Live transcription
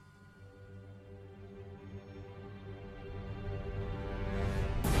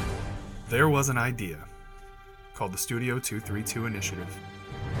There was an idea called the Studio 232 Initiative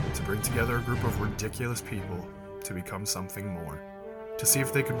to bring together a group of ridiculous people to become something more, to see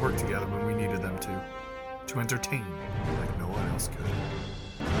if they could work together when we needed them to entertain like no one else could.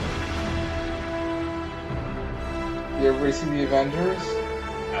 You ever see the Avengers?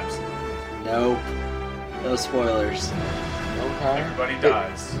 Absolutely. No spoilers. Okay. Everybody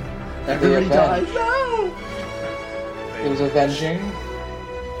dies. Everybody dies. avenge. No! It was avenging.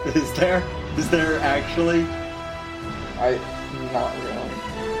 Is there? Is there actually? Not really.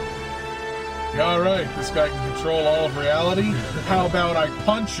 Alright, this guy can control all of reality. How about I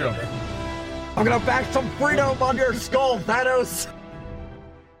punch him? I'm gonna back some freedom on your skull, Thanos!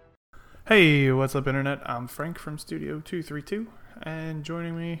 Hey, what's up, Internet? I'm Frank from Studio 232, and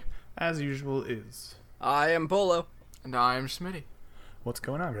joining me, as usual, is... I am Polo. And I am Smitty. What's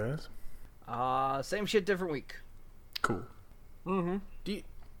going on, guys? Same shit, different week. Cool. Mm-hmm.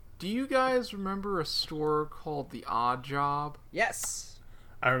 Do you guys remember a store called The Odd Job? Yes.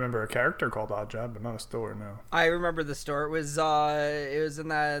 I remember a character called Odd Job, but not a store, no. I remember the store. It was in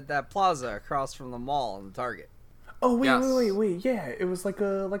that plaza across from the mall in the Target. Oh, wait, Yes. wait. Yeah, it was like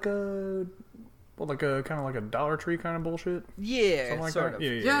a kind of like a Dollar Tree kind of bullshit. Yeah, Something like sort that? of.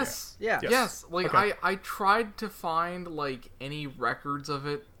 Yeah. Yes. Yeah. Yes. Like, Okay. I tried to find, like, any records of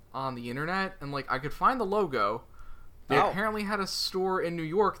it on the internet, and, like, I could find the logo. They Oh. apparently had a store in New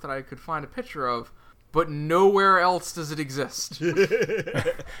York that I could find a picture of, but nowhere else does it exist. Is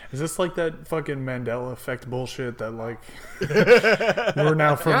this like that fucking Mandela effect bullshit that, like, we're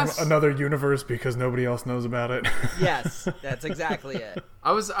now from Yes. another universe because nobody else knows about it? Yes, that's exactly it.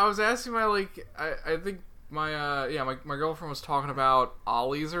 I was asking my, like, I think my girlfriend was talking about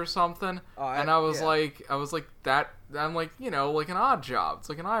Ollie's or something, and I was like, I'm like, you know, like an odd job. It's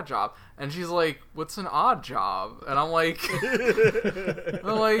like an odd job. And she's like, what's an odd job? And I'm like,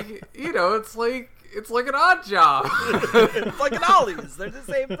 you know, it's like an odd job. It's like an Ollie's. They're the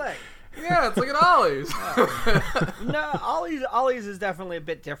same thing. Yeah, it's like an Ollie's. No, Ollie's is definitely a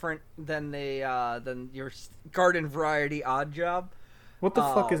bit different than than your garden variety odd job. What the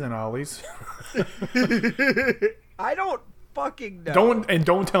fuck is an Ollie's? I don't fucking know.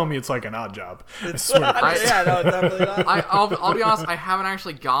 Don't tell me it's like an Odd Job. I swear. Yeah, no, definitely not. I'll be honest, I haven't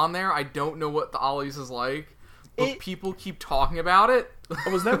actually gone there. I don't know what the Ollie's is like, but people keep talking about it. Oh,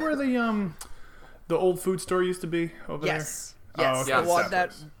 was that where the old food store used to be over Yes. there? Yes. Oh, okay. Yes. The one that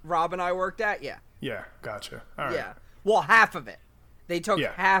place. Rob and I worked at, yeah. Yeah, gotcha. All right. Yeah. Well, half of it. They took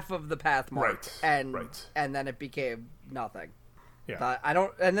Yeah. half of the path mark, Right. and Right. and then it became nothing. Yeah.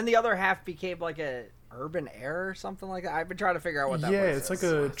 And then the other half became like a urban air or something like that. I've been trying to figure out what that Yeah, place it's is.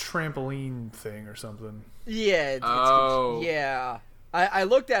 like a trampoline thing or something. Yeah. Yeah. I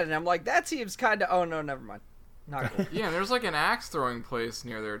looked at it and I'm like, that seems kind of. Oh no, never mind. Not cool. Yeah, and there's like an axe throwing place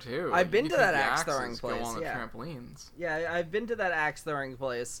near there too. I've Like, been you to can that take the axe axes, throwing place, Go on the yeah. trampolines. Yeah, I've been to that axe throwing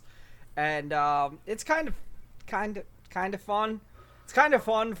place, and it's kind of fun. It's kind of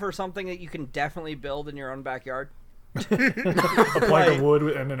fun for something that you can definitely build in your own backyard. A plank of wood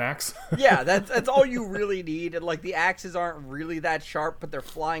and an axe. Yeah, that's all you really need, and like the axes aren't really that sharp, but they're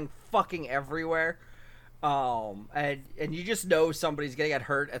flying fucking everywhere. And you just know somebody's gonna get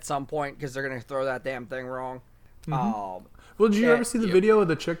hurt at some point because they're gonna throw that damn thing wrong. Well, did you ever see the video of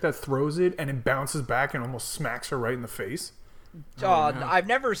the chick that throws it and it bounces back and almost smacks her right in the face? I've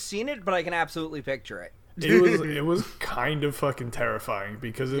never seen it, but I can absolutely picture it. It was kind of fucking terrifying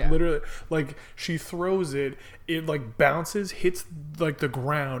because it literally, like, she throws it, it like bounces, hits like the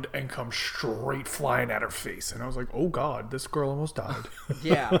ground, and comes straight flying at her face. And I was like, oh god, this girl almost died.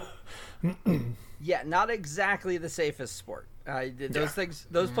 Yeah. Yeah, not exactly the safest sport.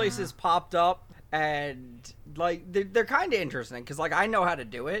 Those places popped up, and like they're kind of interesting because like I know how to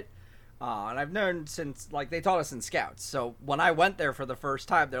do it. And I've known since, like, they taught us in Scouts. So when I went there for the first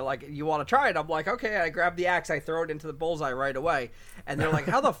time, they're like, you want to try it? I'm like, okay. I grab the axe, I throw it into the bullseye right away. And they're like,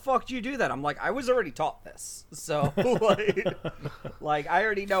 how the fuck do you do that? I'm like, I was already taught this. So, like I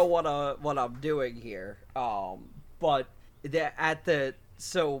already know what I'm doing here. But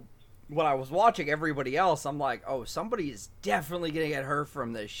when I was watching everybody else, I'm like, oh, somebody is definitely going to get hurt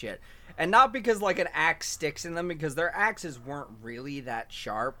from this shit. And not because, like, an axe sticks in them, because their axes weren't really that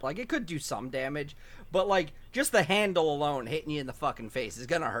sharp. Like, it could do some damage, but, like, just the handle alone hitting you in the fucking face is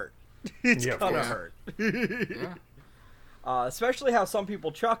gonna hurt. It's gonna hurt. Yeah. Especially how some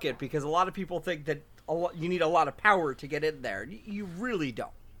people chuck it, because a lot of people think that you need a lot of power to get in there. You really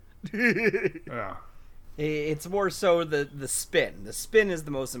don't. Yeah. It's more so the spin. The spin is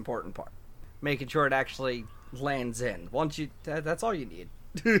the most important part. Making sure it actually lands in. That's all you need.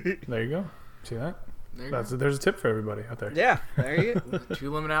 There you go. See that? There's a tip for everybody out there. Yeah, there you go.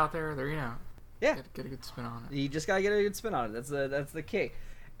 2 limit out there. There you go. Yeah, get a good spin on it. You just gotta get a good spin on it. That's the key.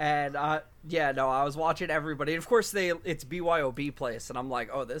 And I was watching everybody. And of course, it's BYOB place, and I'm like,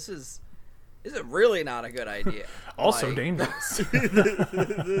 oh, this is really not a good idea. Also dangerous.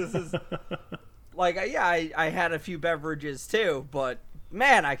 This is like, I had a few beverages too, but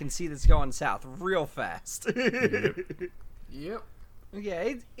man, I can see this going south real fast. Yep.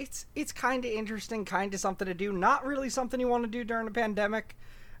 Yeah, it's kind of interesting, kind of something to do. Not really something you want to do during a pandemic.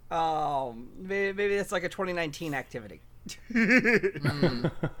 Maybe it's like a 2019 activity.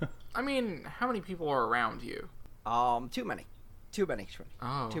 I mean, how many people are around you? Too many. Too many.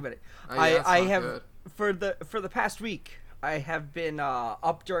 Oh. Too many. Yeah, I have good. for the past week, I have been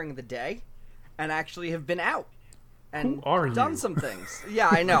up during the day, and actually have been out and done some things. Yeah,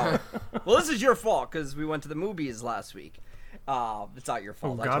 I know. Well, this is your fault because we went to the movies last week. It's not your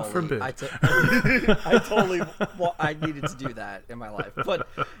fault. Oh, God forbid. I needed to do that in my life, but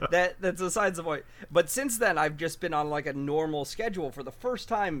that's besides the point. But since then, I've just been on like a normal schedule for the first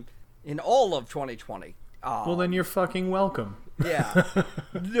time in all of 2020. Well, then you're fucking welcome. Yeah.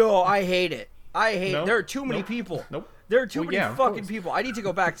 No, I hate it. There are too many people. Nope. There are too many fucking people. I need to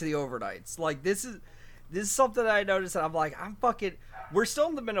go back to the overnights. Like this is something that I noticed, and I'm like, we're still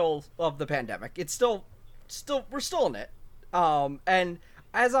in the middle of the pandemic. It's still we're still in it. And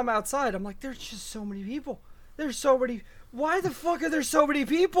as I'm outside, I'm like, there's just so many people. Why the fuck are there so many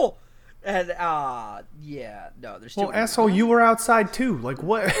people? And, there's too many asshole, people. you were outside too. Like,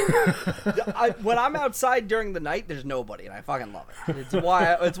 what? When I'm outside during the night, there's nobody, and I fucking love it. It's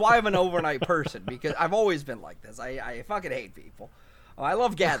why I'm an overnight person, because I've always been like this. I fucking hate people. I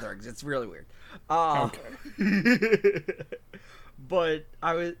love gatherings. It's really weird. Okay. But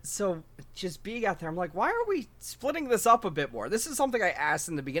just being out there, I'm like, why are we splitting this up a bit more? This is something I asked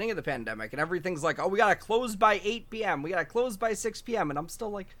in the beginning of the pandemic, and everything's like, oh, we gotta close by 8 p.m. We gotta close by 6 p.m. And I'm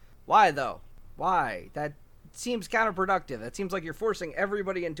still like, why though? Why? That seems counterproductive. That seems like you're forcing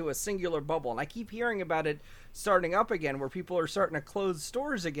everybody into a singular bubble. And I keep hearing about it starting up again, where people are starting to close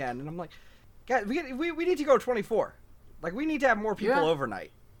stores again. And I'm like, guys, we need to go 24. Like, we need to have more people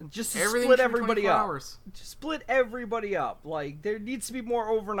overnight. Just split everybody up. Just split everybody up. Like, there needs to be more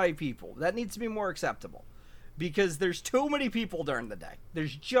overnight people. That needs to be more acceptable. Because there's too many people during the day.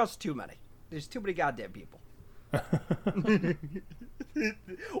 There's just too many. There's too many goddamn people.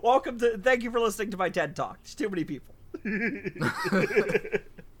 Thank you for listening to my TED Talk. There's too many people.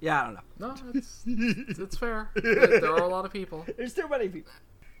 Yeah, I don't know. No, it's fair. There are a lot of people. There's too many people.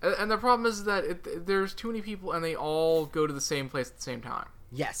 And the problem is that there's too many people, and they all go to the same place at the same time.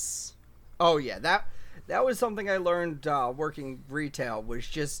 Yes. Oh yeah, that was something I learned working retail, was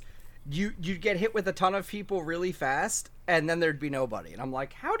just you'd get hit with a ton of people really fast, and then there'd be nobody. And I'm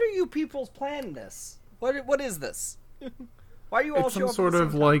like, how do you people plan this? What is this? Why are you all showing up? It's some sort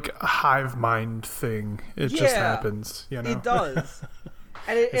of like a hive mind thing. It just happens, you know. It does.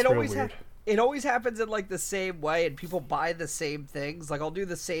 And it always happens in like the same way, and people buy the same things. Like, I'll do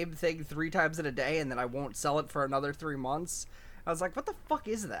the same thing 3 times in a day, and then I won't sell it for another 3 months. I was like, what the fuck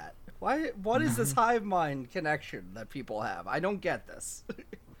is that? What is this hive mind connection that people have? I don't get this.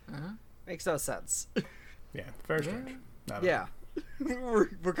 Makes no sense. Yeah, very strange. Yeah.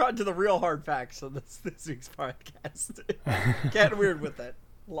 We're cutting to the real hard facts of this week's podcast. Getting weird with it.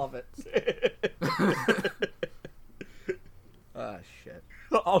 Love it. Oh, shit.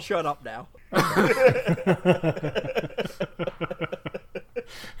 I'll shut up now.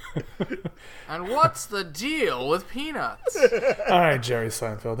 And what's the deal with peanuts? All right, Jerry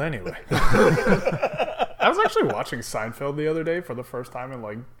Seinfeld. Anyway, I was actually watching Seinfeld the other day for the first time in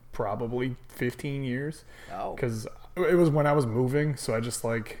like probably 15 years. Oh. Because it was when I was moving, so I just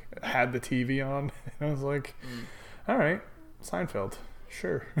like had the TV on, and I was like, all right, Seinfeld,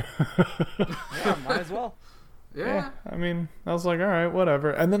 sure. Yeah, might as well. Yeah. I mean, I was like, all right,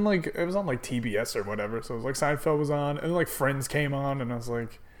 whatever. And then like it was on like TBS or whatever, so it was like Seinfeld was on, and like Friends came on, and I was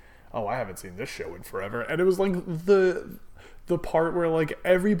like, oh, I haven't seen this show in forever. And it was like the part where like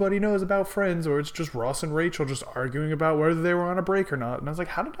everybody knows about Friends, or it's just Ross and Rachel just arguing about whether they were on a break or not. And I was like,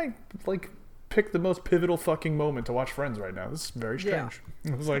 how did I like pick the most pivotal fucking moment to watch Friends right now? This is very strange.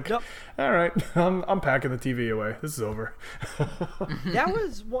 Yeah. I was like, all right, I'm packing the TV away. This is over. That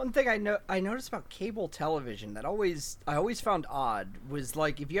was one thing I noticed about cable television that I always found odd, was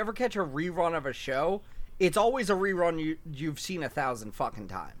like, if you ever catch a rerun of a show, it's always a rerun you've seen 1,000 fucking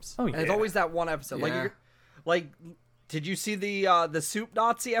times. Oh yeah. And it's always that one episode. Yeah. Like Did you see the soup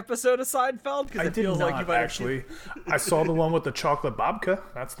Nazi episode of Seinfeld? Because it did feels not, like you might actually. I saw the one with the chocolate babka.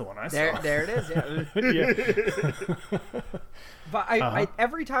 That's the one I saw. There it is. Yeah. Yeah. But I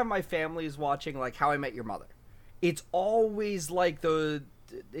every time my family is watching like How I Met Your Mother, it's always like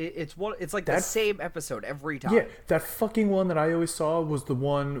it's like the same episode every time. Yeah, that fucking one that I always saw was the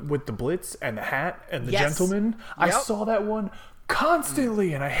one with the Blitz and the hat and the gentleman. Yep. I saw that one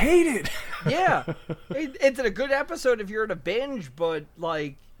constantly and I hate it. Yeah, it's a good episode if you're in a binge, but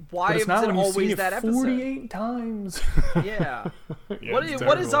like, why is it always that episode? 48 times. Yeah.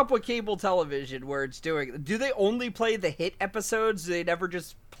 What is up with cable television where it's doing? Do they only play the hit episodes? Do they never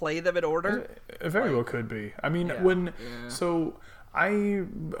just play them in order? It very well could be. I mean, so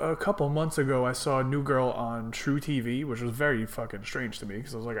a couple months ago I saw New Girl on True TV, which was very fucking strange to me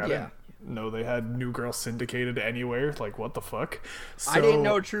because I was like, I didn't know they had New Girl syndicated anywhere. Like, what the fuck? So, I didn't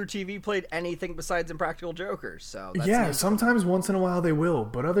know True TV played anything besides Impractical Jokers. So that's sometimes once in a while they will,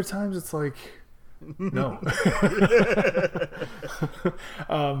 but other times it's like, no.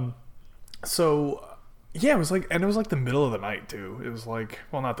 So yeah, it was like the middle of the night too. It was like,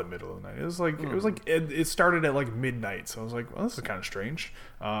 well, not the middle of the night. It was like it started at like midnight. So I was like, well, this is kind of strange.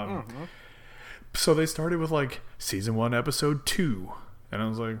 So they started with like season 1, episode 2. And I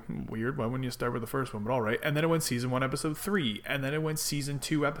was like, weird, why wouldn't you start with the first one? But all right. And then it went season 1, episode 3. And then it went season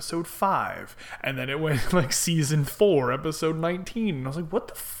 2, episode 5. And then it went like season 4, episode 19. And I was like, what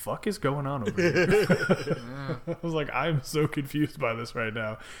the fuck is going on over here? I was like, I'm so confused by this right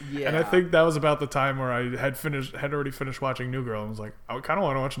now. Yeah. And I think that was about the time where I had already finished watching New Girl. And was like, I kind of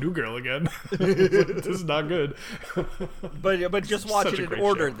want to watch New Girl again. This is not good. but just watch it in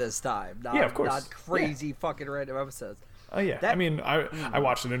order this time. Of course. Not crazy fucking random episodes. Oh yeah, I mean, I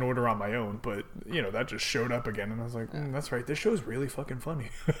watched it in order on my own, but that just showed up again, and I was like, that's right, this show's really fucking funny.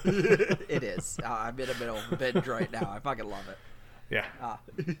 It is. I'm in the middle of a binge right now. I fucking love it. Yeah,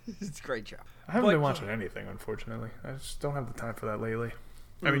 it's a great show. I haven't been watching anything, unfortunately. I just don't have the time for that lately.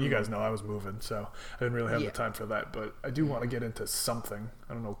 I mean, you guys know I was moving, so I didn't really have the time for that. But I do want to get into something.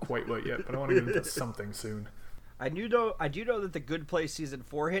 I don't know quite what yet, but I want to get into something soon. I do know that The Good Place season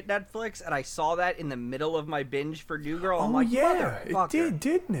 4 hit Netflix, and I saw that in the middle of my binge for New Girl. I'm like, it did,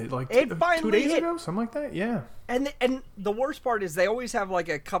 didn't it? Like it finally 2 days hit. ago, something like that. Yeah. And the worst part is they always have like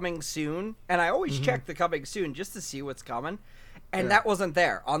a coming soon, and I always check the coming soon just to see what's coming. And that wasn't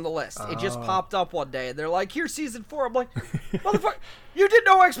there on the list. It just popped up one day, and they're like, "Here's season 4." I'm like, "Motherfucker, you did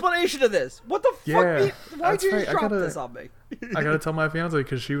no explanation of this. What the fuck? Why'd you just drop this on me?" I gotta tell my fiance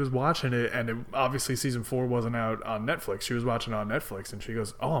because she was watching it, and obviously season 4 wasn't out on Netflix. She was watching it on Netflix, and she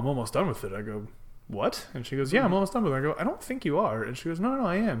goes, "Oh, I'm almost done with it." I go, "What?" And she goes, "Yeah, I'm almost done with it." I go, "I don't think you are." And she goes, No,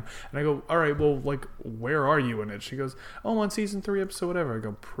 I am. And I go, "All right, well, like, where are you in it?" She goes, "Oh, on season 3, episode whatever." I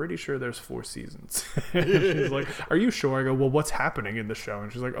go, "Pretty sure there's 4 seasons." She's like, "Are you sure?" I go, "Well, what's happening in the show?"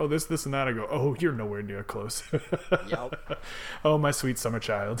 And she's like, "Oh, this, and that." I go, "Oh, you're nowhere near close." Yep. Oh, my sweet summer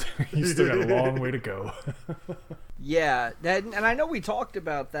child. You still got a long way to go. Yeah, and I know we talked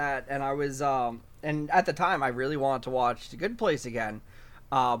about that, and I was, and at the time, I really wanted to watch The Good Place again.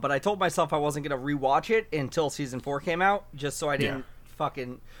 But I told myself I wasn't going to rewatch it until season 4 came out, just so I didn't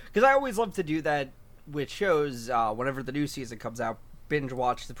fucking... Because I always love to do that with shows, whenever the new season comes out, binge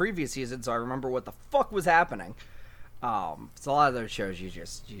watch the previous season so I remember what the fuck was happening. So a lot of those shows you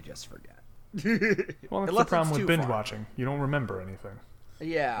just forget. Well, that's the problem with binge watching. You don't remember anything.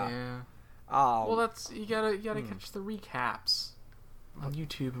 Yeah. Well, that's... You gotta catch the recaps on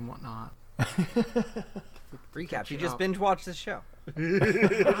YouTube and whatnot. Recaps. You just binge watch this show.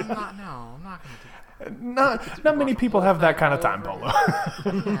 I'm not gonna do that. Not many people have that kind of time, Polo.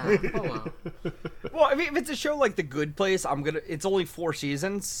 Polo. Well, I mean, if it's a show like The Good Place, it's only 4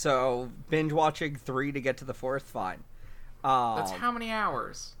 seasons, so binge watching 3 to get to the 4th, fine. That's how many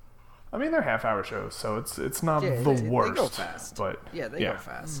hours? I mean, they're half-hour shows, so it's not the worst. They go fast. But they go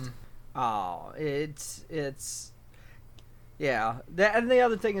fast. It's yeah. And the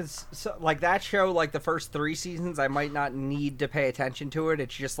other thing is, like, that show, like, the first 3 seasons, I might not need to pay attention to it.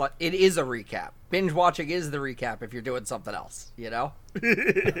 It's just like, it is a recap. Binge watching is the recap if you're doing something else, you know?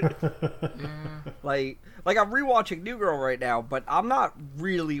 Like I'm rewatching New Girl right now, but I'm not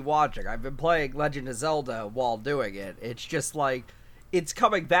really watching. I've been playing Legend of Zelda while doing it. It's just like, it's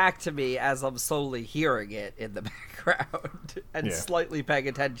coming back to me as I'm slowly hearing it in the background and slightly paying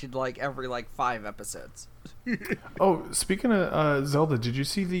attention to, like, every, like, 5 episodes. Oh, speaking of Zelda, did you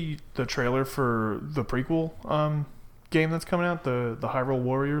see the trailer for the prequel game that's coming out, the Hyrule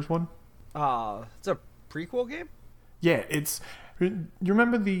Warriors one? It's a prequel game? Yeah, it's... You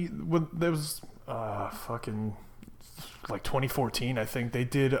remember when there was fucking like 2014, I think they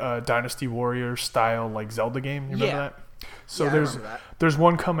did a Dynasty Warriors style like Zelda game. You remember that? So there's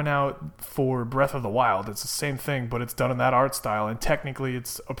one coming out for Breath of the Wild. It's the same thing, but it's done in that art style, and technically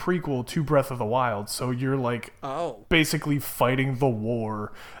it's a prequel to Breath of the Wild. So you're like basically fighting the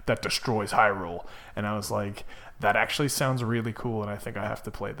war that destroys Hyrule. And I was like, that actually sounds really cool, and I think I have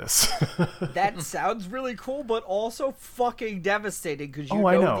to play this. That sounds really cool, but also fucking devastating because I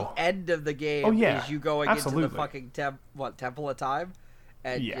know the end of the game is you going absolutely. into the fucking Temple of Time,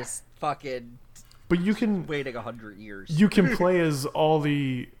 and just fucking. But you can waiting 100 years. You can play as all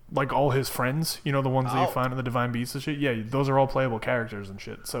his friends, the ones that you find in the Divine Beasts and shit. Yeah, those are all playable characters and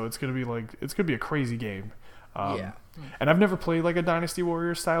shit. So it's gonna be a crazy game. And I've never played like a Dynasty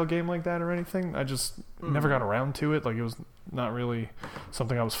Warriors style game like that or anything. I just never got around to it. Like it was not really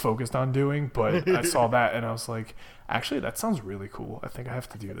something I was focused on doing. But I saw that and I was like, actually, that sounds really cool. I think I have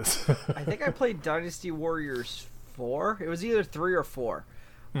to do this. I think I played Dynasty Warriors 4. It was either 3 or 4.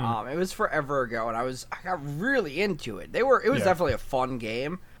 It was forever ago, and I got really into it. It was definitely a fun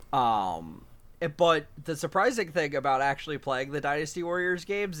game. But the surprising thing about actually playing the Dynasty Warriors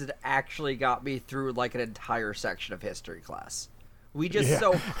games, it actually got me through like an entire section of history class.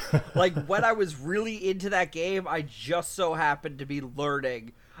 When I was really into that game, I just so happened to be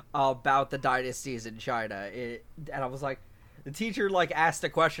learning about the dynasties in China, and I was like. The teacher, asked a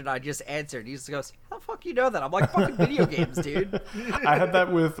question, I just answered. He just goes, how the fuck you know that? I'm like, fucking video games, dude. I had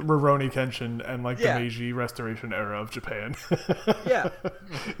that with Rurouni Kenshin and, the Meiji Restoration era of Japan. Yeah.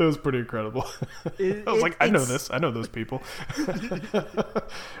 It was pretty incredible. I was like, I know this. I know those people. And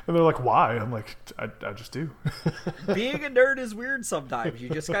they're like, why? I'm like, I just do. Being a nerd is weird sometimes. You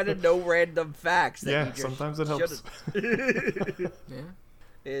just kind of know random facts. That you just sometimes it helps.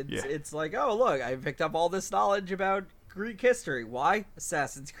 It's like, oh, look, I picked up all this knowledge about Greek history. Why?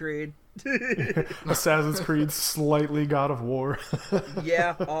 Assassin's Creed. Assassin's Creed, slightly God of War.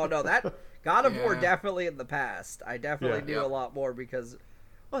 Yeah. Oh no, that God of War definitely in the past. I definitely knew a lot more because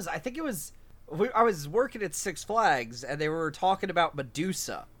I was working at Six Flags and they were talking about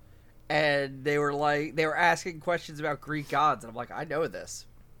Medusa, and they were asking questions about Greek gods, and I'm like, I know this.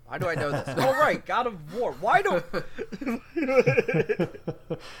 Why do I know this? Oh right, God of War. Why don't?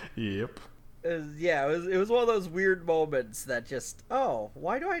 Yep. It was one of those weird moments that just,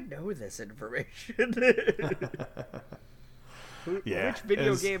 why do I know this information? Which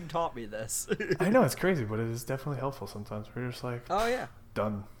video game taught me this? I know, it's crazy, but it is definitely helpful sometimes. We're just like, oh yeah,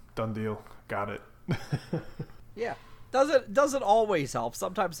 done deal, got it. Yeah. Doesn't always help.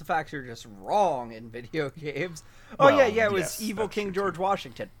 Sometimes the facts are just wrong in video games. It was evil King George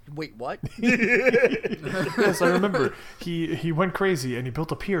Washington. Wait, what? Yes, I remember. He went crazy and he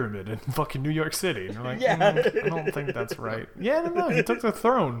built a pyramid in fucking New York City. And you're like, I don't think that's right. Yeah, no, he took the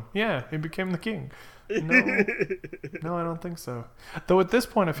throne. Yeah, he became the king. No, I don't think so. Though at this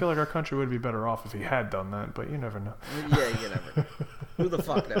point, I feel like our country would be better off if he had done that, but you never know. Yeah, you never know. Who the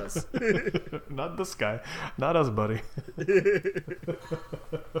fuck knows? Not this guy. Not us, buddy.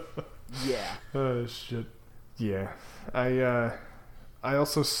 Yeah. Oh, shit. Yeah. I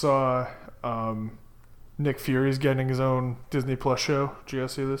also saw Nick Fury's getting his own Disney Plus show. Did you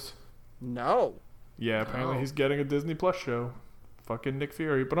guys see this? No. Yeah, apparently he's getting a Disney Plus show. Fucking Nick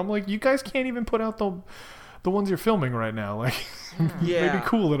Fury. But I'm like, you guys can't even put out the ones you're filming right now. Like, maybe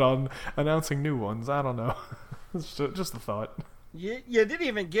cool it on announcing new ones. I don't know. It's just a thought. You didn't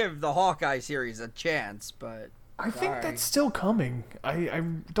even give the Hawkeye series a chance, but I think that's still coming. I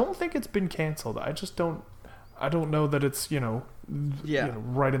don't think it's been canceled. I just don't. I don't know that it's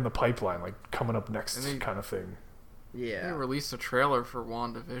right in the pipeline, like coming up next kind of thing. Yeah. They released a trailer for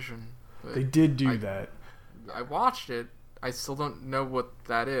WandaVision. They did do that. I watched it. I still don't know what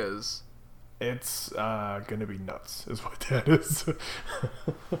that is. It's gonna be nuts, is what that is.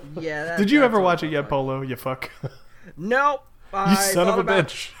 Yeah. Did you ever watch it yet, Polo? You fuck. Nope. You son of a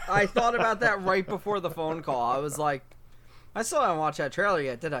bitch. I thought about that right before the phone call. I was like, I still haven't watched that trailer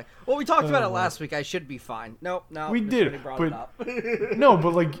yet, did I? Well, we talked about it last week. I should be fine. Nope, no. We did, but no,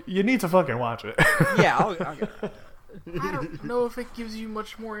 but like you need to fucking watch it. Yeah, I'll get it. I don't know if it gives you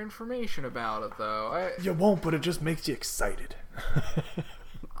much more information about it, though. You won't, but it just makes you excited.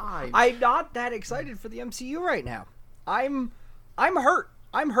 I'm not that excited for the MCU right now. I'm hurt.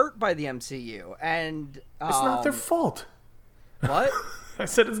 I'm hurt by the MCU, and it's not their fault. What? I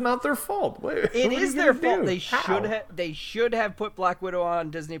said it's not their fault. It is their fault. They should have put Black Widow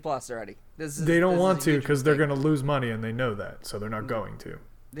on Disney Plus already. They don't want to because they're going to lose money, and they know that, so they're not going to.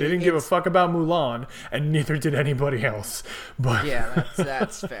 They didn't give a fuck about Mulan, and neither did anybody else. But yeah,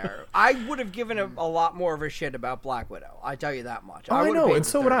 that's fair. I would have given a lot more of a shit about Black Widow. I tell you that much. I know, and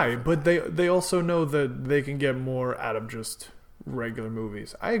so would I. But they also know that they can get more out of just regular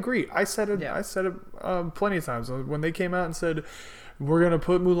movies. I agree. I said it. Yeah. I said it plenty of times when they came out and said, "We're gonna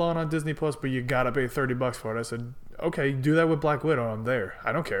put Mulan on Disney Plus, but you gotta pay $30 for it." I said, "Okay, do that with Black Widow. I'm there.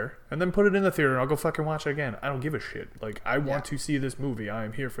 I don't care." And then put it in the theater, and I'll go fucking watch it again. I don't give a shit. Like, I want to see this movie. I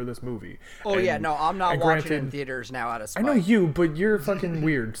am here for this movie. Oh, and, yeah, no, I'm not watching it in theaters now out of spite. I know you, but you're fucking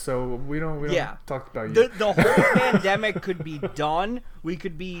weird, so we don't talk about you. The whole pandemic could be done. We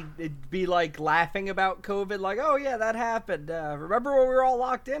could be like laughing about COVID, like, oh yeah, that happened. Remember when we were all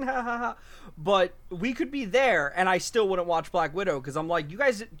locked in? Ha ha ha. But we could be there, and I still wouldn't watch Black Widow because I'm like, you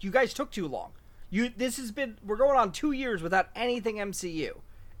guys took too long. We're going on 2 years without anything MCU.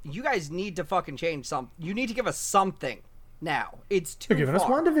 You guys need to fucking change something. You need to give us something now. It's too They're giving us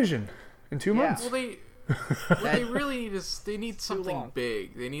WandaVision in 2 months. Well, they really need is they need something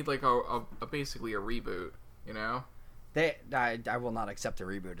big. They need like a basically a reboot, you know? I will not accept a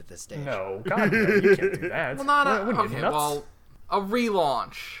reboot at this stage. No, God, no, you can't do that. Well, not a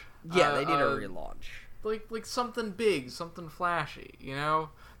relaunch. Yeah, they need a relaunch. Like something big, something flashy, you know?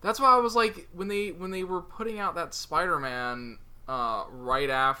 That's why I was like, when they were putting out that Spider-Man right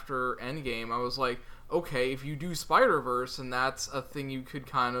after Endgame, I was like, okay, if you do Spider-Verse, and that's a thing you could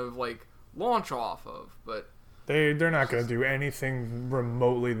kind of like launch off of, but they're not going to do anything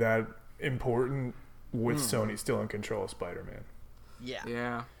remotely that important with Sony still in control of Spider-Man.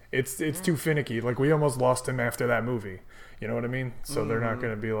 Yeah. It's too finicky. Like, we almost lost him after that movie. You know what I mean? So they're not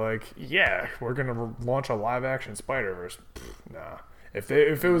going to be like, yeah, we're going to launch a live-action Spider-Verse. Nah. If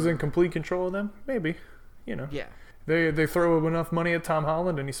it was in complete control of them, maybe. You know. Yeah. They throw enough money at Tom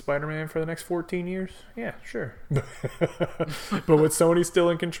Holland and he's Spider-Man for the next 14 years? Yeah, sure. But with Sony still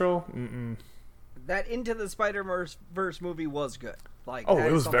in control? Mm-mm. That Into the Spider-Verse movie was good. Like,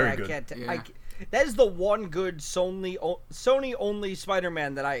 it was very good. That is the one good Sony-only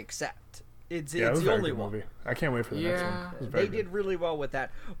Spider-Man that I accept. It's the only one. Movie. I can't wait for the next one. They did really well with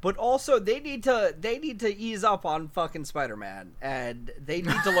that. But also, they need to ease up on fucking Spider-Man, and they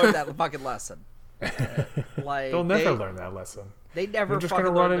need to learn that fucking lesson. They'll never learn that lesson. They never. They're just gonna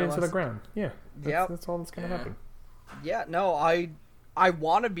run it into the ground. Yeah, that's all that's gonna happen. Yeah, no, I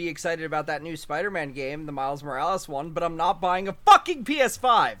want to be excited about that new Spider-Man game, the Miles Morales one, but I'm not buying a fucking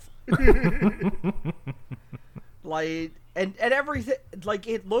PS5. Like, and everything, like,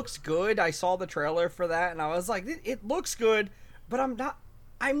 it looks good. I saw the trailer for that, and I was like, it looks good, but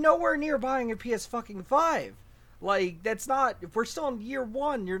I'm nowhere near buying a PS5. Like, that's not, if we're still in year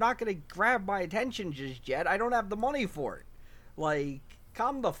one, you're not going to grab my attention just yet. I don't have the money for it. Like,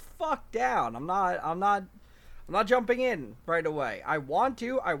 calm the fuck down. I'm not jumping in right away. I want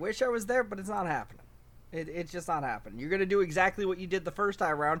to, I wish I was there, but it's not happening. It's just not happening. You're going to do exactly what you did the first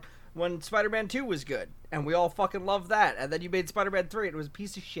time around when Spider-Man 2 was good, and we all fucking loved that, and then you made Spider-Man 3, and it was a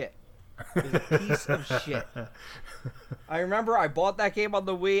piece of shit. It was a piece of shit. I remember I bought that game on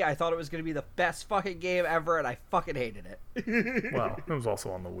the Wii. I thought it was going to be the best fucking game ever, and I fucking hated it. Well, it was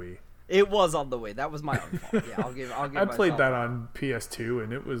also on the Wii. It was on the Wii. That was my own fault. Yeah, I'll give I played that on PS2,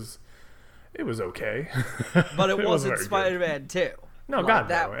 and it was okay. But it wasn't Spider-Man 2. No, like, God,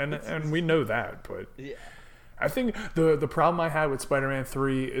 no. And we know that, but yeah. I think the problem I had with Spider-Man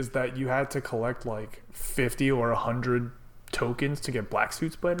 3 is that you had to collect like 50 or 100 tokens to get Black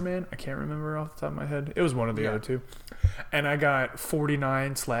Suit Spider-Man. I can't remember off the top of my head. It was one of the other two. And I got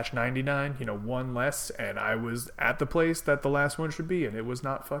 49/99, one less, and I was at the place that the last one should be, and it was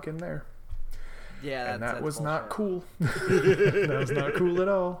not fucking there. Yeah, that was not cool. That was not cool at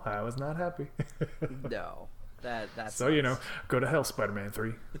all. I was not happy. No. That's so nice. Go to hell, Spider-Man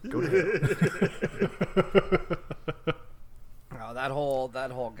 3. Go to hell. Oh, that whole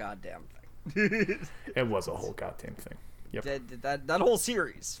goddamn thing. It was a whole goddamn thing. Yep. That whole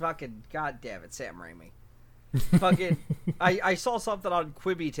series. Fucking goddamn it, Sam Raimi. Fucking I saw something on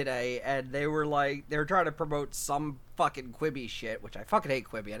Quibi today, and they were trying to promote some fucking Quibi shit, which I fucking hate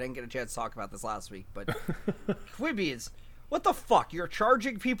Quibi. I didn't get a chance to talk about this last week, but Quibi is, what the fuck? You're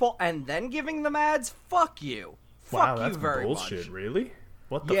charging people and then giving them ads? Fuck you. Wow, Fuck you very much. That's bullshit, really?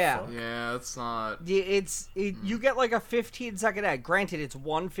 What the fuck? Yeah, it's not. You get like a 15-second ad. Granted, it's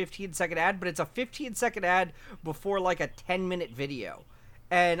one 15-second ad, but it's a 15-second ad before like a 10-minute video.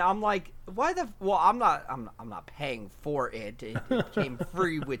 And I'm like, I'm not paying for it. It came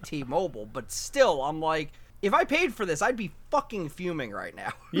free with T-Mobile, but still, I'm like, if I paid for this, I'd be fucking fuming right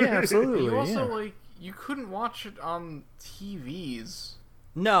now. Yeah, absolutely. You also you couldn't watch it on TVs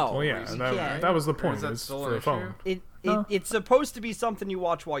No. Well, yeah, that was the point. It's for a phone. It's supposed to be something you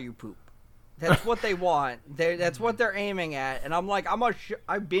watch while you poop. That's what they want. That's what they're aiming at. And I'm like,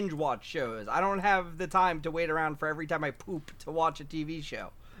 I binge watch shows. I don't have the time to wait around for every time I poop to watch a TV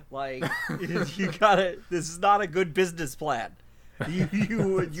show. Like, you gotta. This is not a good business plan.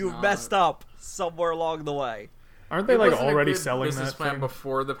 You've messed up somewhere along the way. Aren't they like already selling that business plan thing?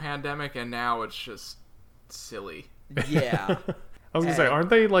 Before the pandemic, and now it's just silly. Yeah. I was gonna say, aren't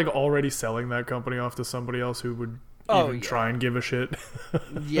they like already selling that company off to somebody else who would even try and give a shit?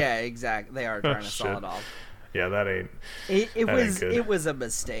 Yeah, exactly. They are trying to sell it off. Yeah, that ain't. It was a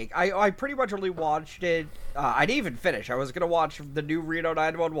mistake. I pretty much only watched it. I didn't even finish. I was gonna watch the new Reno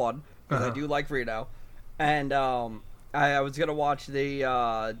 911 because I do like Reno, and I was gonna watch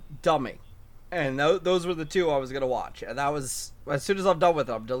the Dummy, and those were the two I was gonna watch. And that was as soon as I'm done with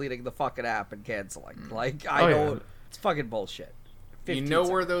it, I'm deleting the fucking app and canceling. Like I don't. It's fucking bullshit. You know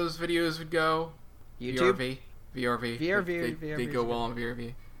where those videos would go? YouTube? VRV. They go well on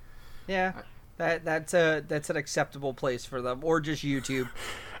VRV. Yeah, that's an acceptable place for them, or just YouTube.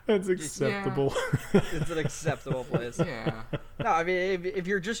 That's acceptable. Yeah. It's an acceptable place. Yeah. No, I mean, if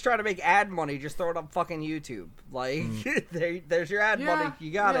you're just trying to make ad money, just throw it on fucking YouTube. Like, there's your ad money.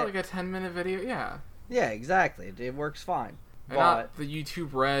 You got it. Like a 10-minute video. Yeah. Yeah, exactly. It works fine. And not the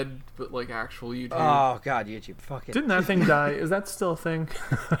YouTube Red, but like actual YouTube. Oh god, YouTube. Fuck it. Didn't that thing die? Is that still a thing?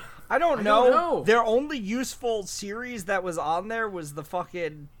 I don't know. Their only useful series that was on there was the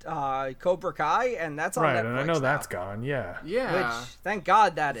fucking Cobra Kai, and that's on Netflix. Right, and I know that's gone. Yeah. Yeah. Which, thank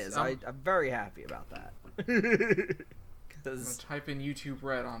God that is. I'm very happy about that. I'm gonna type in YouTube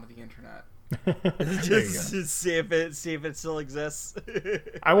Red onto the internet. just see if it still exists.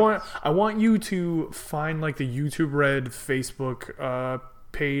 I want you to find like the YouTube Red Facebook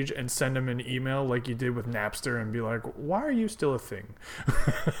page and send them an email like you did with Napster and be like, why are you still a thing?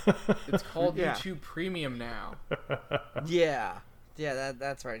 It's called YouTube Premium now. Yeah,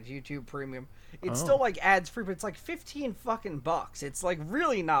 that's right. YouTube Premium. It's still like ads free, but it's like $15 fucking bucks. It's like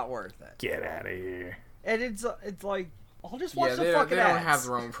really not worth it. Get out of here. And it's like, I'll just watch the fucking ads. They don't have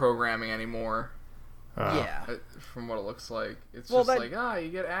their own programming anymore. Yeah. From what it looks like. It's you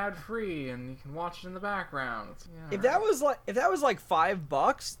get ad free and you can watch it in the background. If that was like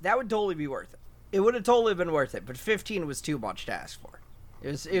 $5, that would totally be worth it. It would have totally been worth it, but 15 was too much to ask for.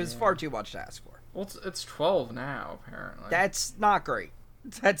 It was far too much to ask for. Well, it's 12 now apparently. That's not great.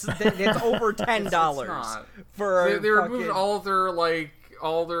 It's over $10 for they removed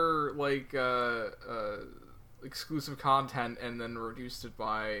all their exclusive content and then reduced it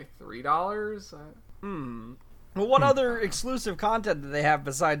by $3. Well, what other exclusive content do they have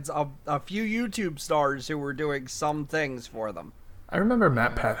besides a few YouTube stars who were doing some things for them? I remember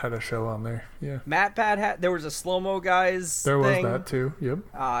MatPat had a show on there. Yeah. MatPat there was a slow-mo guys There thing. was that too. Yep.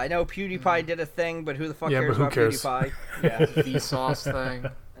 I know PewDiePie did a thing, but who the fuck cares but who about cares? PewDiePie? Yeah. The sauce thing.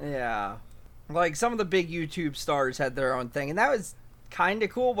 Yeah. Like some of the big YouTube stars had their own thing, and that was kind of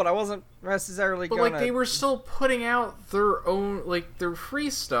cool, but I wasn't necessarily But like they were still putting out their own their free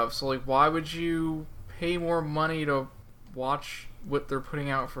stuff, so like why would you pay more money to watch what they're putting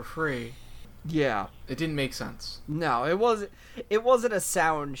out for free? Yeah. It didn't make sense. No, it wasn't a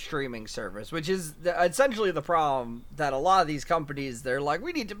sound streaming service, which is essentially the problem that a lot of these companies, they're like,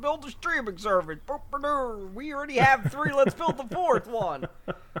 we need to build a streaming service. We already have 3, let's build the 4th one.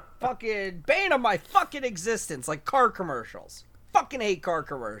 Fucking bane of my fucking existence, like car commercials. Fucking hate car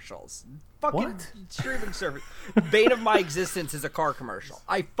commercials. Fucking streaming service. Bane of my existence is a car commercial.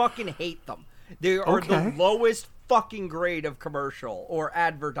 I fucking hate them. They are the lowest fucking grade of commercial or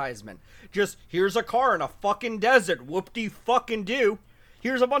advertisement. Just, here's a car in a fucking desert. Whoop-de-fucking-do.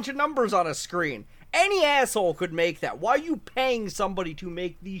 Here's a bunch of numbers on a screen. Any asshole could make that. Why are you paying somebody to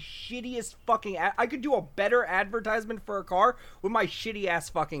make the shittiest fucking... I could do a better advertisement for a car with my shitty-ass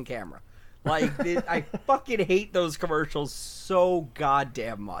fucking camera. Like, I fucking hate those commercials so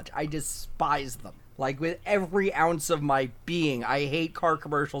goddamn much. I despise them. Like, with every ounce of my being, I hate car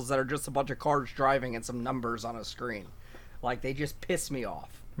commercials that are just a bunch of cars driving and some numbers on a screen. Like, they just piss me off.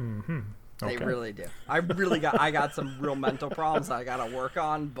 Mm-hmm. Okay. They really do. I got some real mental problems that I gotta work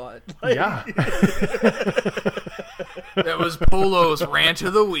on, but... Like, yeah. That was Polo's rant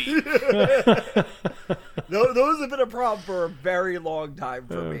of the week. Those have been a problem for a very long time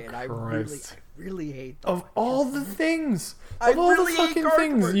for me, and I really hate them. Of all the things, of all the fucking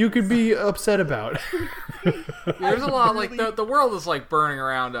things you could be upset about. There's a lot, like, the world is, like, burning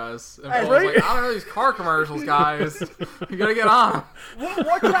around us. And Right? like, I don't know these car commercials, guys. You gotta get on them.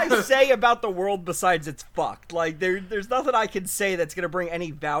 What can I say about the world besides it's fucked? Like, there's nothing I can say that's gonna bring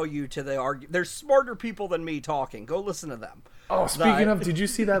any value to the argument. There's smarter people than me talking. Go listen to them. Oh, speaking of, did you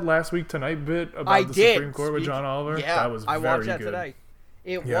see that last week tonight bit about the Supreme Court with John Oliver? Yeah, that was I very watched that good. today.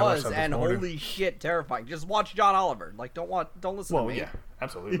 It was, and holy shit, terrifying. Just watch John Oliver. Like, don't listen to me. Well, yeah,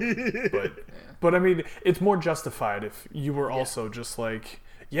 absolutely. But I mean, it's more justified if you were also just like,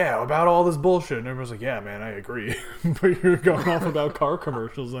 yeah, about all this bullshit, and everyone's like, yeah, man, I agree. But you're going off about car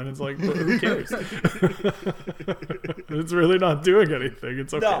commercials, and it's like, but who cares? It's really not doing anything.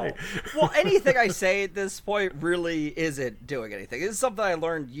 It's okay. No. Well, anything I say at this point really isn't doing anything. This is something I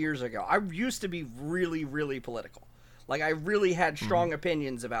learned years ago. I used to be really, really political. Like, I really had strong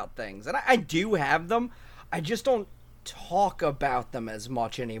opinions about things. And I do have them. I just don't talk about them as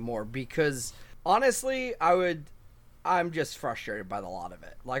much anymore because, honestly, I'm just frustrated by the lot of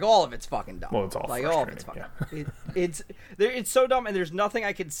it. Like, all of it's fucking dumb. Well, it's all like, frustrating. all of it's fucking it's so dumb, and there's nothing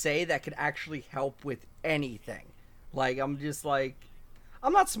I could say that could actually help with anything. Like, I'm just like,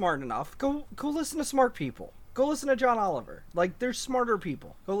 I'm not smart enough. Go listen to smart people. Go listen to John Oliver. Like, there's smarter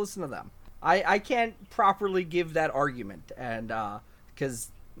people. Go listen to them. I can't properly give that argument, and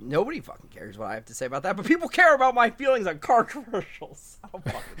because nobody fucking cares what I have to say about that, but people care about my feelings on car commercials.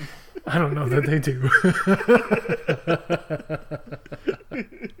 I don't know that they do.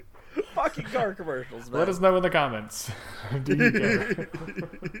 Fucking car commercials, man. Let us know in the comments. Do you care?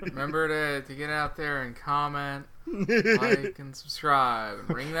 Remember to get out there and comment, like, and subscribe, and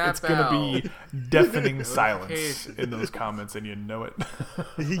ring that bell. It's going to be deafening silence in those comments, and you know it.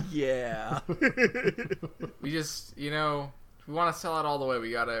 Yeah. We just, if we want to sell it all the way,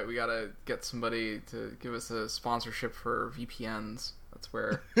 we gotta get somebody to give us a sponsorship for VPNs. That's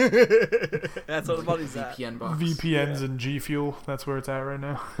where. That's what the money's at. VPN bucks. VPNs and G Fuel. That's where it's at right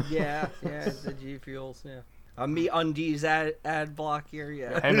now. Yeah, the G Fuels. Yeah. A Me Undies ad block here.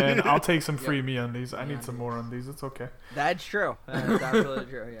 Yeah. Hey man, I'll take some free Me Undies. I need some more Undies. It's okay. That's true. That's absolutely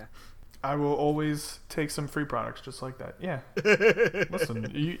true. Yeah. I will always take some free products just like that. Yeah.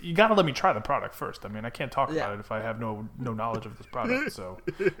 Listen, you got to let me try the product first. I mean, I can't talk about it if I have no knowledge of this product. So,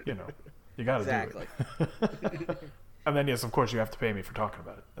 you got to do it. And then, yes, of course, you have to pay me for talking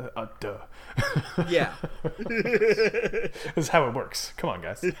about it. Duh. Yeah. This is how it works. Come on,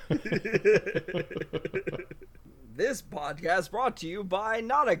 guys. This podcast brought to you by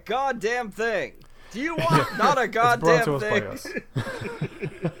Not a Goddamn Thing. Do you want Not a Goddamn Thing? It's brought to us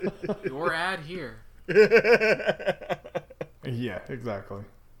by us. Your ad here. Yeah, exactly.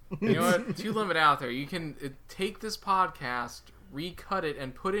 You know what? To limit out there, you can take this podcast, recut it,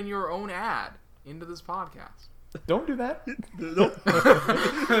 and put in your own ad into this podcast. Don't do that.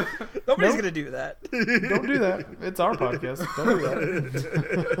 Nobody's going to do that. Don't do that. It's our podcast. Don't do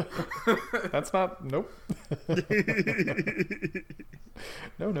that. That's not... Nope.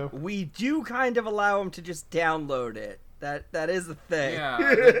 No. We do kind of allow them to just download it. That is the thing. Yeah,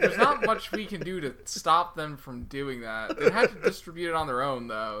 there's not much we can do to stop them from doing that. They have to distribute it on their own,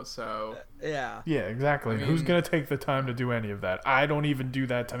 though, so... Yeah. Yeah, exactly. I mean, who's going to take the time to do any of that? I don't even do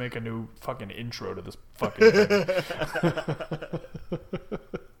that to make a new fucking intro to this fucking thing.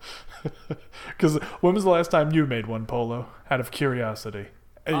 Because when was the last time you made one, Polo? Out of curiosity.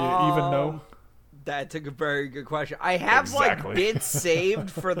 You even know? That's a very good question. I have, like, bits saved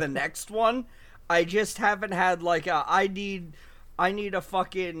for the next one. I just haven't had, like, I need a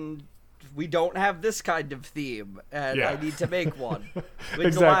fucking... We don't have this kind of theme, and I need to make one. Exactly,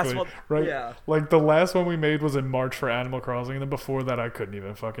 the last one, right? Yeah. Like, the last one we made was in March for Animal Crossing, and then before that I couldn't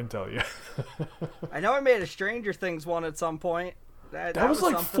even fucking tell you. I know I made a Stranger Things one at some point. That was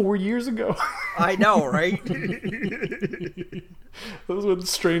like something. 4 years ago. I know, right? That was when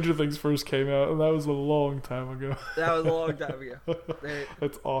Stranger Things first came out, and that was a long time ago. That was a long time ago.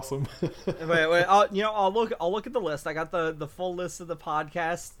 That's awesome. wait. I'll look at the list. I got the full list of the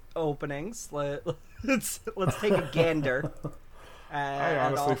podcast openings. Let's take a gander. I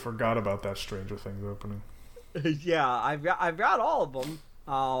honestly forgot about that Stranger Things opening. Yeah, I've got all of them.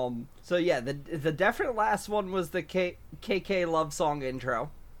 So yeah, the definite last one was the KK love song intro.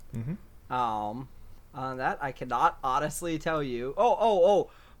 Mm-hmm. On that I cannot honestly tell you. Oh,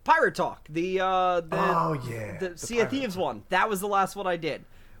 Pirate Talk. The Sea of Thieves one. That was the last one I did.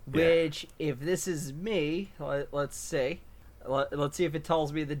 Which, if this is me, let's see. Let's see if it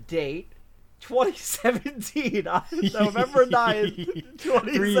tells me the date. 2017, November 9th,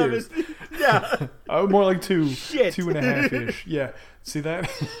 2017. 3 years. Yeah. More like 2. Shit. 2.5-ish. Yeah. See that?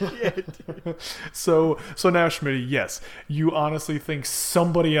 Shit. So now, Smitty, yes, you honestly think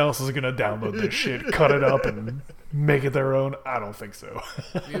somebody else is going to download this shit, cut it up, and make it their own? I don't think so.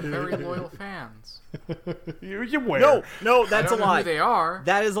 We have very loyal fans. You where? No, that's a lie. Who they are.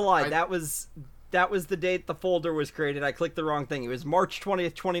 That is a lie. That was that was the date the folder was created. I clicked the wrong thing. It was March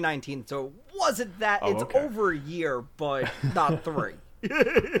 20th, 2019. So it wasn't that. It's over a year, but not 3.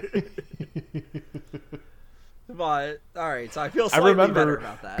 But all right, so I feel slightly better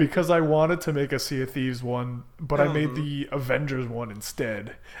about that. Because I wanted to make a Sea of Thieves one, but I made the Avengers one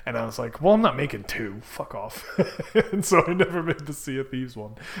instead, and I was like, well, I'm not making 2. Fuck off. And so I never made the Sea of Thieves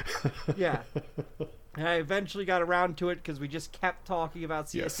one. Yeah. And I eventually got around to it because we just kept talking about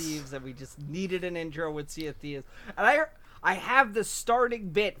Sea of Thieves, and we just needed an intro with Sea of Thieves. And I have the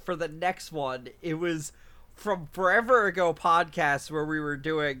starting bit for the next one. It was from forever ago podcast where we were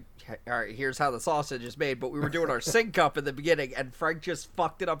doing, all right, here's how the sausage is made, but we were doing our sync up in the beginning, and Frank just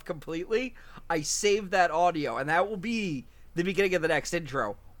fucked it up completely. I saved that audio, and that will be the beginning of the next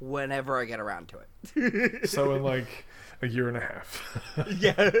intro whenever I get around to it. So in like a year and a half.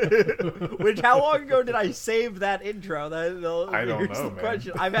 Yeah. Which, how long ago did I save that intro? I don't know, man.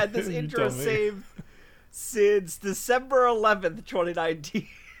 Question. I've had this intro saved since December 11th, 2019.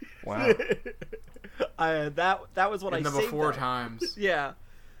 Wow. That was when I saved before that. Times. Yeah.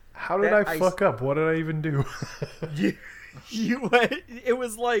 How did I fuck up? What did I even do? You went, it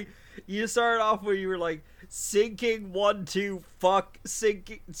was like, you started off where you were like, sinking 1, 2, fuck,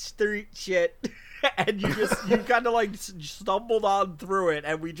 sinking street shit. And you kind of like stumbled on through it,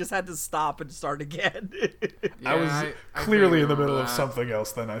 and we just had to stop and start again. I was clearly in the middle of something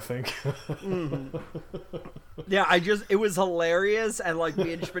else then, I think. Mm-hmm. Yeah, it was hilarious, and like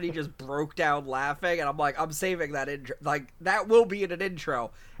me and Smitty just broke down laughing, and I'm like, I'm saving that intro. Like, that will be in an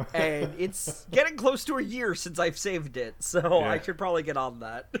intro. And it's getting close to a year since I've saved it, so I should probably get on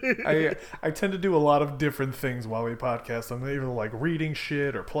that. I tend to do a lot of different things while we podcast. I'm either like reading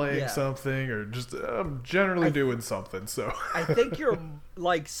shit or playing something, or just I'm generally doing something. So I think you're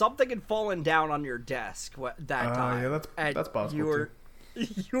like something had fallen down on your desk that time. Yeah, that's possible.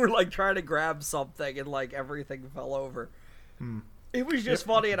 You were like trying to grab something, and like everything fell over. It was just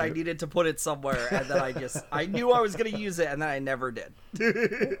funny, and I needed to put it somewhere, and then I knew I was going to use it, and then I never did.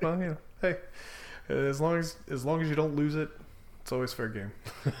 Well, hey, as long as you don't lose it, it's always fair game.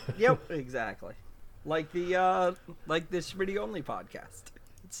 Yep, exactly. Like the Smitty Only podcast.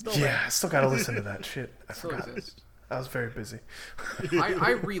 It's still there. I still got to listen to that shit. I forgot. I was very busy.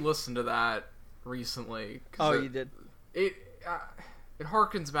 I re-listened to that recently. Oh, you did? It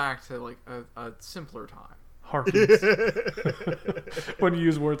harkens back to like a simpler time. Harkens. When you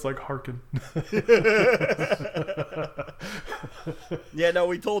use words like harken. Yeah, no,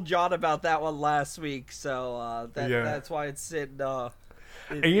 we told John about that one last week, so that's why it's sitting.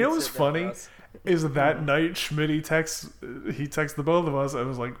 And you know what's funny is that night Smitty texts the both of us and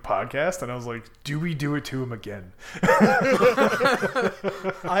was like, podcast, and I was like, do we do it to him again?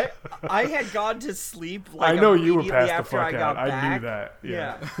 I had gone to sleep. Like, I know you were immediately passed the after fuck out. back. I knew that.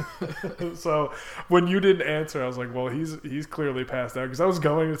 Yeah. So when you didn't answer, I was like, well, he's clearly passed out, because I was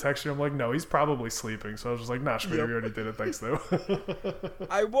going to text you. I'm like, no, he's probably sleeping. So I was just like, nah, Smitty, we already did it. Thanks though.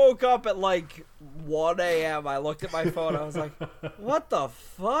 I woke up at like 1 a.m. I looked at my phone. I was like, what the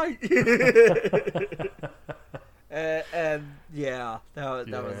fuck? and yeah, that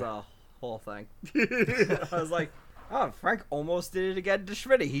was a whole thing. I was like, oh, Frank almost did it again to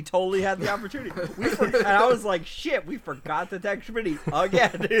Smitty. He totally had the opportunity. And I was like, shit, we forgot to text Smitty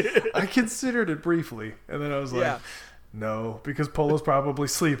again. I considered it briefly, and then I was like, no, because Polo's probably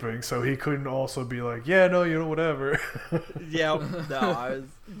sleeping, so he couldn't also be like, yeah, no, whatever. Yeah, no,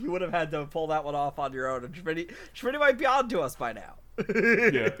 you would have had to pull that one off on your own, and Smitty might be on to us by now.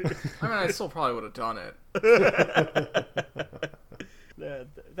 Yeah. I mean, I still probably would have done it.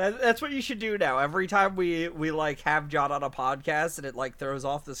 That's what you should do now. Every time we like have John on a podcast and it like throws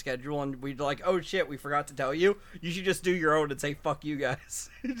off the schedule and we're like, oh shit, we forgot to tell you. You should just do your own and say fuck you guys.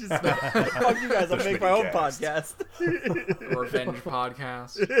 Just fuck you guys. I'll make my own podcast. Revenge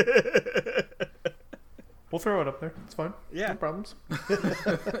podcast. We'll throw it up there. It's fine. Yeah. No problems.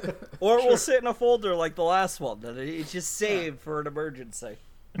 Or we'll sit in a folder like the last one. It's just saved for an emergency.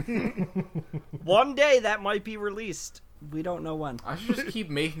 One day that might be released. We don't know when. I should just keep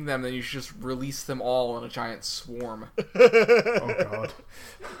making them, then you should just release them all in a giant swarm. Oh god.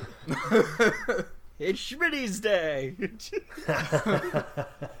 It's Schmitty's day.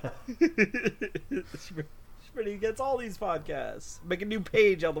 Schmitty gets all these podcasts. Make a new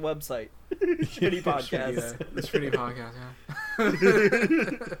page on the website. Schmitty podcast. The Schmitty podcast,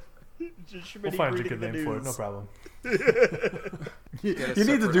 yeah. We'll find a good name for it, no problem. You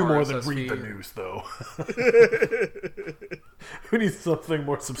need to do more than read the news, though. We need something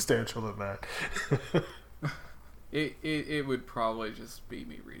more substantial than that. It would probably just be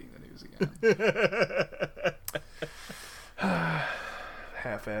me reading the news again.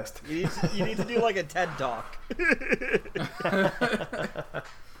 half-assed. You need to do like a TED Talk.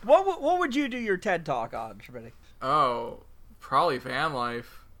 What would you do your TED Talk on, Smitty? Oh, probably van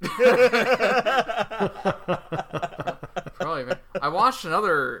life. Probably van. I watched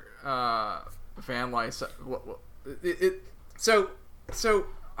another van life. So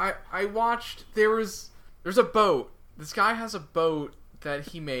I watched. There's a boat. This guy has a boat that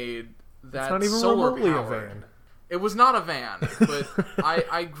he made that's not even solar remotely powered. a van. It was not a van, but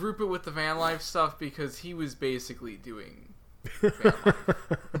I group it with the van life stuff because he was basically doing van life,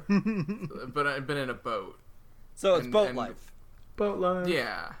 but in a boat. So it's boat life. Boat life.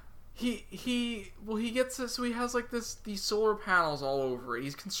 Yeah. He gets this. So he has like these solar panels all over it.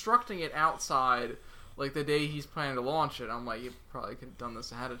 He's constructing it outside, like the day he's planning to launch it. I'm like, you probably could have done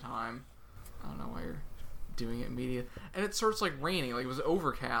this ahead of time. I don't know why you're doing it immediately. And it starts like raining, like it was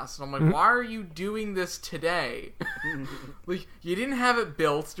overcast. And I'm like, why are you doing this today? Like, you didn't have it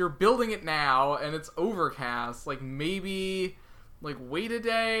built. You're building it now, and it's overcast. Like, maybe like wait a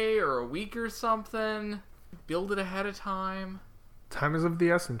day or a week or something. Build it ahead of time. Time is of the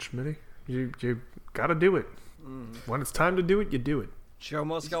essence, Smitty. You gotta do it. When it's time to do it, you do it. Show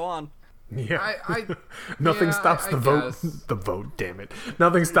must go on. Yeah. Nothing stops the vote. The vote, damn it.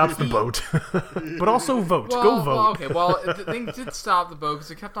 Nothing stops the boat. But also vote. Go vote. Well, okay. Well, the thing did stop the boat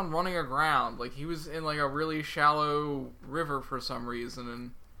because it kept on running aground. Like, he was in like a really shallow river for some reason,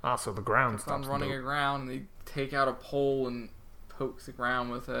 and so the ground stops on running aground, and they take out a pole and poke the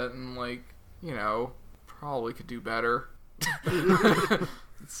ground with it, and like, probably could do better.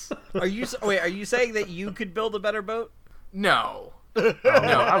 Are you saying that you could build a better boat? No. No,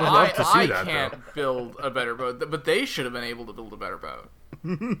 I would love to see that. I can't build a better boat, but they should have been able to build a better boat.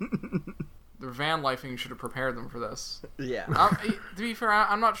 Their van lifing should have prepared them for this. Yeah. To be fair,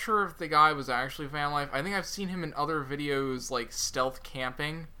 I'm not sure if the guy was actually van life. I think I've seen him in other videos, like stealth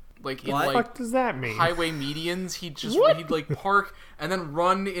camping. Like in what the fuck does that mean? Highway medians. He'd like park and then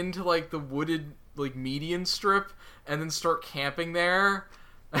run into like the wooded like median strip and then start camping there.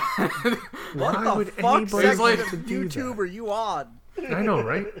 What the fuck section of YouTube are you on? I know,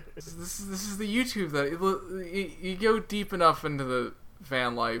 right? This is the YouTube that you go deep enough into the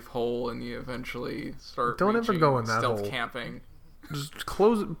van life hole and you eventually start. Don't ever go in that stealth hole. Camping. Just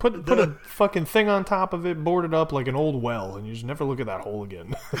close it. Put a fucking thing on top of it, board it up like an old well, and you just never look at that hole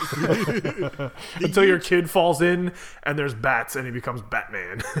again. Until your kid falls in and there's bats and he becomes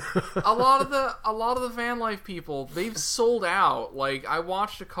Batman. a lot of the van life people, they've sold out. Like, I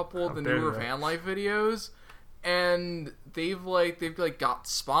watched a couple of the newer van life videos, and they've got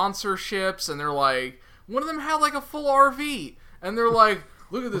sponsorships, and they're like, one of them had like a full RV, and they're like,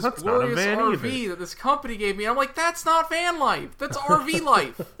 look at this glorious RV that this company gave me. I'm like, that's not van life. That's RV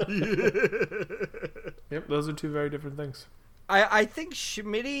life. Yep, those are two very different things. I think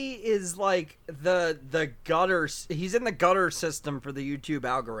Smitty is like the gutter. He's in the gutter system for the YouTube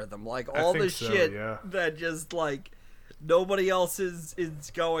algorithm. Like, all the shit that just like nobody else is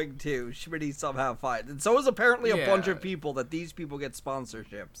going to. Schmitty somehow finds. And so is apparently a bunch of people that these people get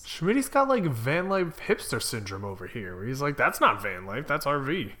sponsorships. Schmitty's got like van life hipster syndrome over here, where he's like, that's not van life, that's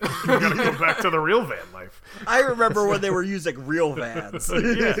RV. You gotta go back to the real van life. I remember when they were using real vans.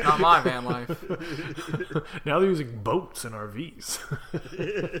 Yeah, not my van life. Now they're using boats and RVs.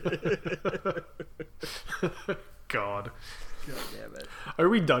 God. God damn it. Are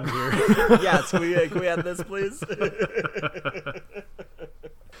we done here? Yes, can we end this, please?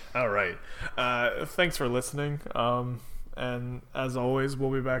 All right. Thanks for listening. And as always,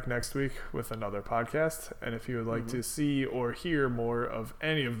 we'll be back next week with another podcast. And if you would like to see or hear more of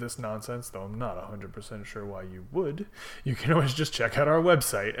any of this nonsense, though I'm not 100% sure why you would, you can always just check out our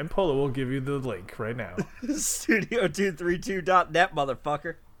website, and Polo will give you the link right now. Studio232.net,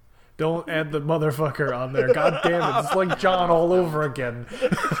 motherfucker. Don't add the motherfucker on there. God damn it. It's like John all over again.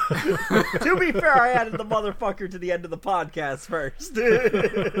 To be fair, I added the motherfucker to the end of the podcast first.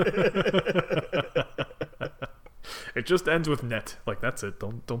 It just ends with net. Like, that's it.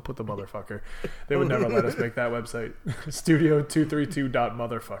 Don't put the motherfucker. They would never let us make that website.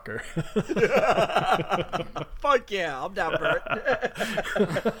 Studio232.motherfucker. Fuck yeah. I'm down for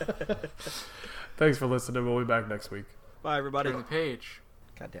it. Thanks for listening. We'll be back next week. Bye, everybody. Turn the page.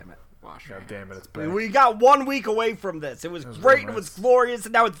 God damn it. Wash God damn it, it's back. We got 1 week away from this. It was great, it was glorious,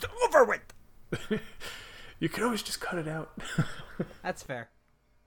 and now it's over with. You can always just cut it out. That's fair.